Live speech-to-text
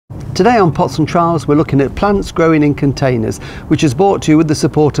Today on Pots and Trowels we're looking at plants growing in containers, which is brought to you with the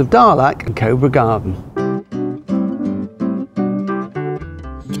support of Allett and Cobra Garden.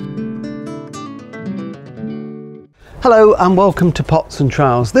 Hello and welcome to Pots and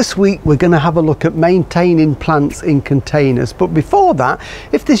Trowels. This week we're going to have a look at maintaining plants in containers, but before that,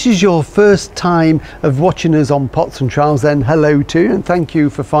 if this is your first time of watching us on Pots and Trowels, then hello to you and thank you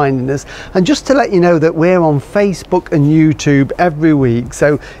for finding us. And just to let you know that we're on Facebook and YouTube every week,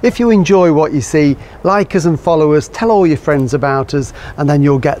 so if you enjoy what you see, like us and follow us, tell all your friends about us, and then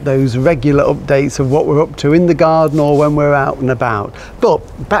you'll get those regular updates of what we're up to in the garden or when we're out and about. But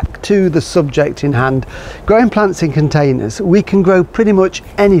back to the subject in hand, growing plants in containers. We can grow pretty much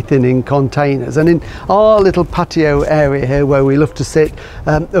anything in containers, and in our little patio area here where we love to sit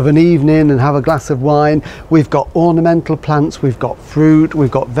of an evening and have a glass of wine, we've got ornamental plants, we've got fruit, we've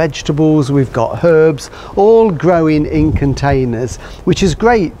got vegetables, we've got herbs, all growing in containers, which is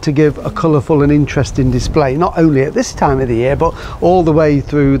great to give a colourful and interesting display, not only at this time of the year but all the way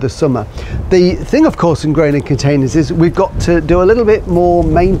through the summer. The thing of course in growing in containers is we've got to do a little bit more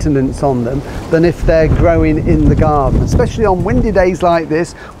maintenance on them than if they're growing in the garden. Especially on windy days like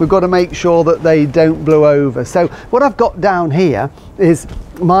this, we've got to make sure that they don't blow over. So what I've got down here is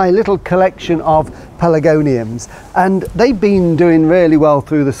my little collection of pelargoniums, and they've been doing really well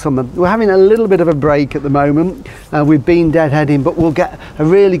through the summer. We're having a little bit of a break at the moment. We've been deadheading, but we'll get a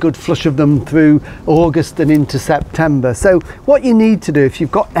really good flush of them through August and into September. So what you need to do if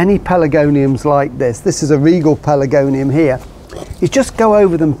you've got any pelargoniums like this is a regal pelargonium here, is just go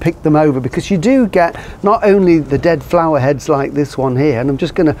over them, pick them over, because you do get not only the dead flower heads like this one here, and I'm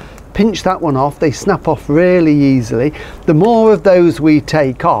just going to pinch that one off. They snap off really easily. The more of those we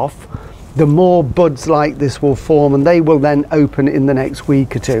take off, the more buds like this will form, and they will then open in the next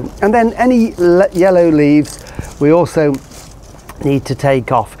week or two. And then any yellow leaves we also need to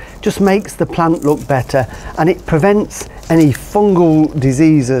take off. Just makes the plant look better, and it prevents any fungal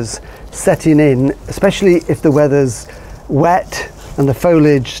diseases setting in, especially if the weather's wet and the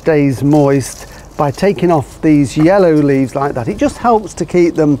foliage stays moist. By taking off these yellow leaves like that, it just helps to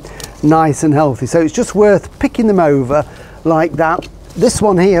keep them nice and healthy. So it's just worth picking them over like that. This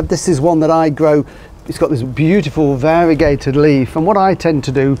one here, this is one that I grow. It's got this beautiful variegated leaf, and what I tend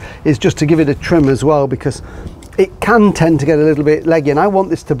to do is just to give it a trim as well, because it can tend to get a little bit leggy and I want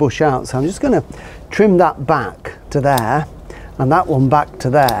this to bush out. So I'm just going to trim that back to there and that one back to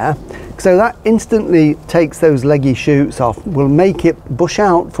there. So that instantly takes those leggy shoots off, will make it bush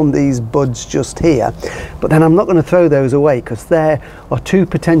out from these buds just here. But then I'm not going to throw those away, because there are two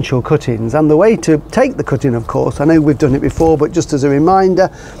potential cuttings. And the way to take the cutting, of course, I know we've done it before, but just as a reminder,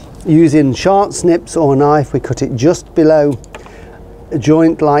 using sharp snips or a knife, we cut it just below a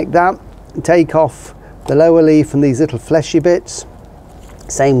joint like that, take off the lower leaf and these little fleshy bits.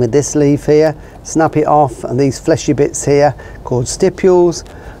 Same with this leaf here, snap it off, and these fleshy bits here called stipules.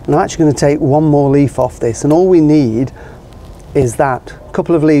 And I'm actually going to take one more leaf off this, and all we need is that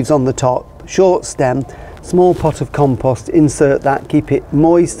couple of leaves on the top, short stem, small pot of compost, insert that, keep it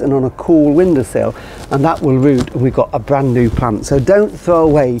moist and on a cool windowsill, and that will root and we've got a brand new plant. So don't throw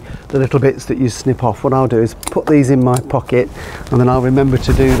away the little bits that you snip off. What I'll do is put these in my pocket, and then I'll remember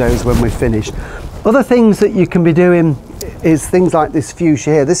to do those when we're finished. Other things that you can be doing is things like this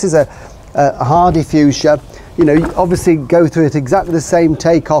fuchsia here. This is a hardy fuchsia. You know, you obviously go through it exactly the same,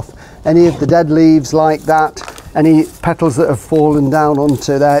 take off any of the dead leaves like that, any petals that have fallen down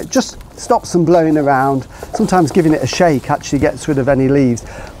onto there, just stops them blowing around. Sometimes giving it a shake actually gets rid of any leaves.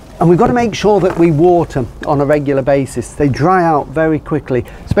 And we've got to make sure that we water on a regular basis. They dry out very quickly,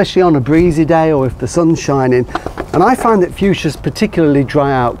 especially on a breezy day or if the sun's shining. And I find that fuchsias particularly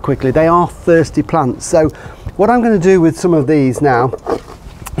dry out quickly. They are thirsty plants. So what I'm going to do with some of these now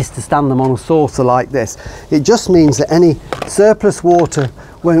is to stand them on a saucer like this. It just means that any surplus water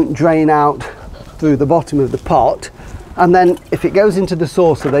won't drain out through the bottom of the pot, and then if it goes into the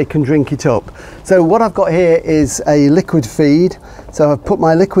saucer they can drink it up. So what I've got here is a liquid feed, so I've put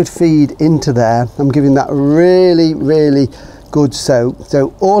my liquid feed into there. I'm giving that really good soak.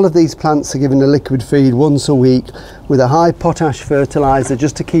 So all of these plants are given a liquid feed once a week with a high potash fertilizer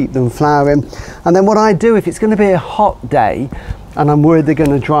just to keep them flowering. And then what I do, if it's going to be a hot day and I'm worried they're going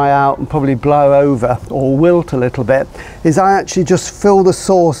to dry out and probably blow over or wilt a little bit, is I actually just fill the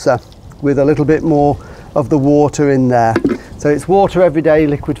saucer with a little bit more of the water in there. So it's water every day,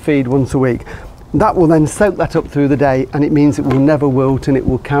 liquid feed once a week. That will then soak that up through the day, and it means it will never wilt and it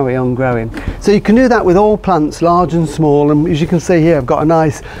will carry on growing. So you can do that with all plants, large and small. And as you can see here, I've got a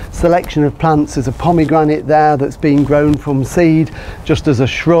nice selection of plants. There's a pomegranate there that's been grown from seed just as a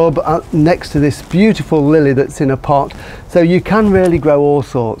shrub next to this beautiful lily that's in a pot. So you can really grow all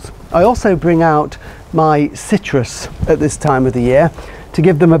sorts. I also bring out my citrus at this time of the year to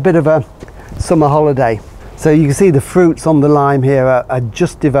give them a bit of a summer holiday. So you can see the fruits on the lime here are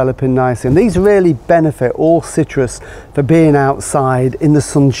just developing nicely, and these really benefit all citrus for being outside in the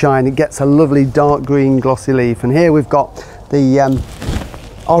sunshine. It gets a lovely dark green glossy leaf, and here we've got the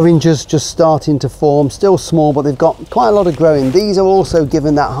oranges just starting to form, still small, but they've got quite a lot of growing. These are also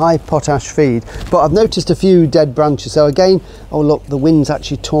given that high potash feed, but I've noticed a few dead branches. So again, oh look, the wind's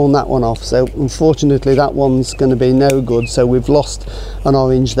actually torn that one off, so unfortunately that one's going to be no good, so we've lost an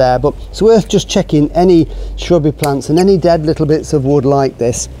orange there. But it's worth just checking any shrubby plants and any dead little bits of wood like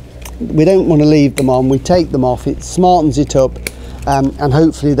this. We don't want to leave them on, we take them off, it smartens it up. And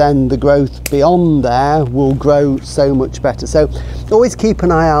hopefully then the growth beyond there will grow so much better. So always keep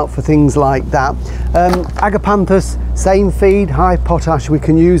an eye out for things like that. Agapanthus, same feed, high potash. We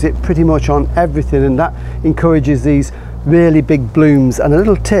can use it pretty much on everything, and that encourages these really big blooms. And a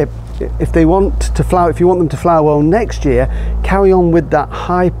little tip, if they want to flower, if you want them to flower well next year, carry on with that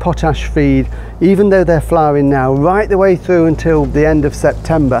high potash feed, even though they're flowering now, right the way through until the end of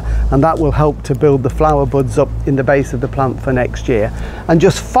September, and that will help to build the flower buds up in the base of the plant for next year. And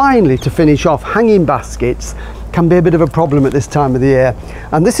just finally, to finish off, hanging baskets can be a bit of a problem at this time of the year,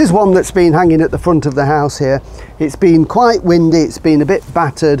 and this is one that's been hanging at the front of the house here. It's been quite windy, it's been a bit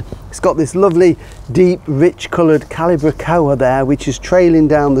battered, it's got this lovely deep rich coloured calibrachoa there which is trailing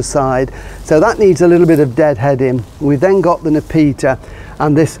down the side, so that needs a little bit of deadheading. We've then got the nepeta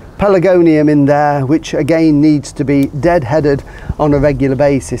and this pelargonium in there, which again needs to be deadheaded on a regular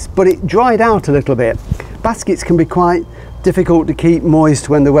basis, but it dried out a little bit. Baskets can be quite difficult to keep moist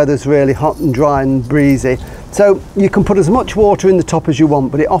when the weather's really hot and dry and breezy, so you can put as much water in the top as you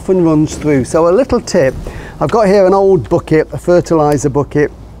want, but it often runs through. So a little tip, I've got here an old bucket, a fertilizer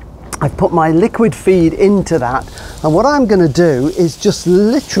bucket. I've put my liquid feed into that, and what I'm going to do is just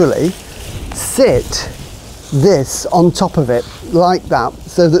literally sit this on top of it like that,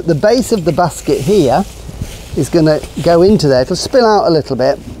 so that the base of the basket here is going to go into there. It'll spill out a little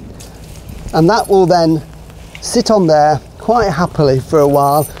bit, and that will then sit on there quite happily for a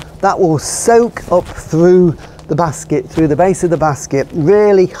while. That will soak up through the basket, through the base of the basket,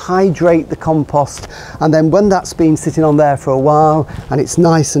 really hydrate the compost, and then when that's been sitting on there for a while and it's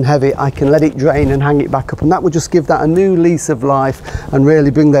nice and heavy, I can let it drain and hang it back up, and that will just give that a new lease of life and really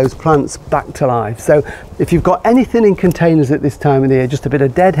bring those plants back to life. So if you've got anything in containers at this time of the year, just a bit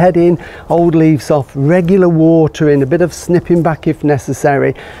of deadheading, old leaves off, regular watering, a bit of snipping back if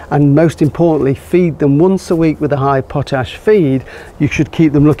necessary, and most importantly feed them once a week with a high potash feed, you should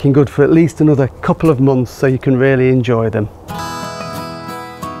keep them looking good for at least another couple of months, so you can really enjoy them.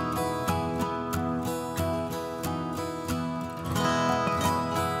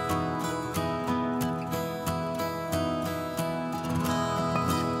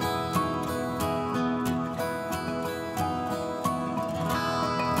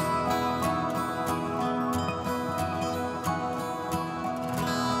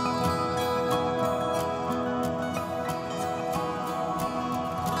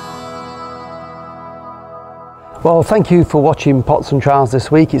 Well, thank you for watching Pots and Trowels this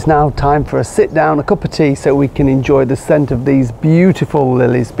week. It's now time for a sit down, a cup of tea, so we can enjoy the scent of these beautiful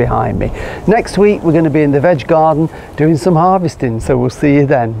lilies behind me. Next week we're going to be in the veg garden doing some harvesting, so we'll see you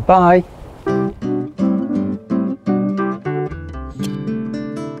then. Bye.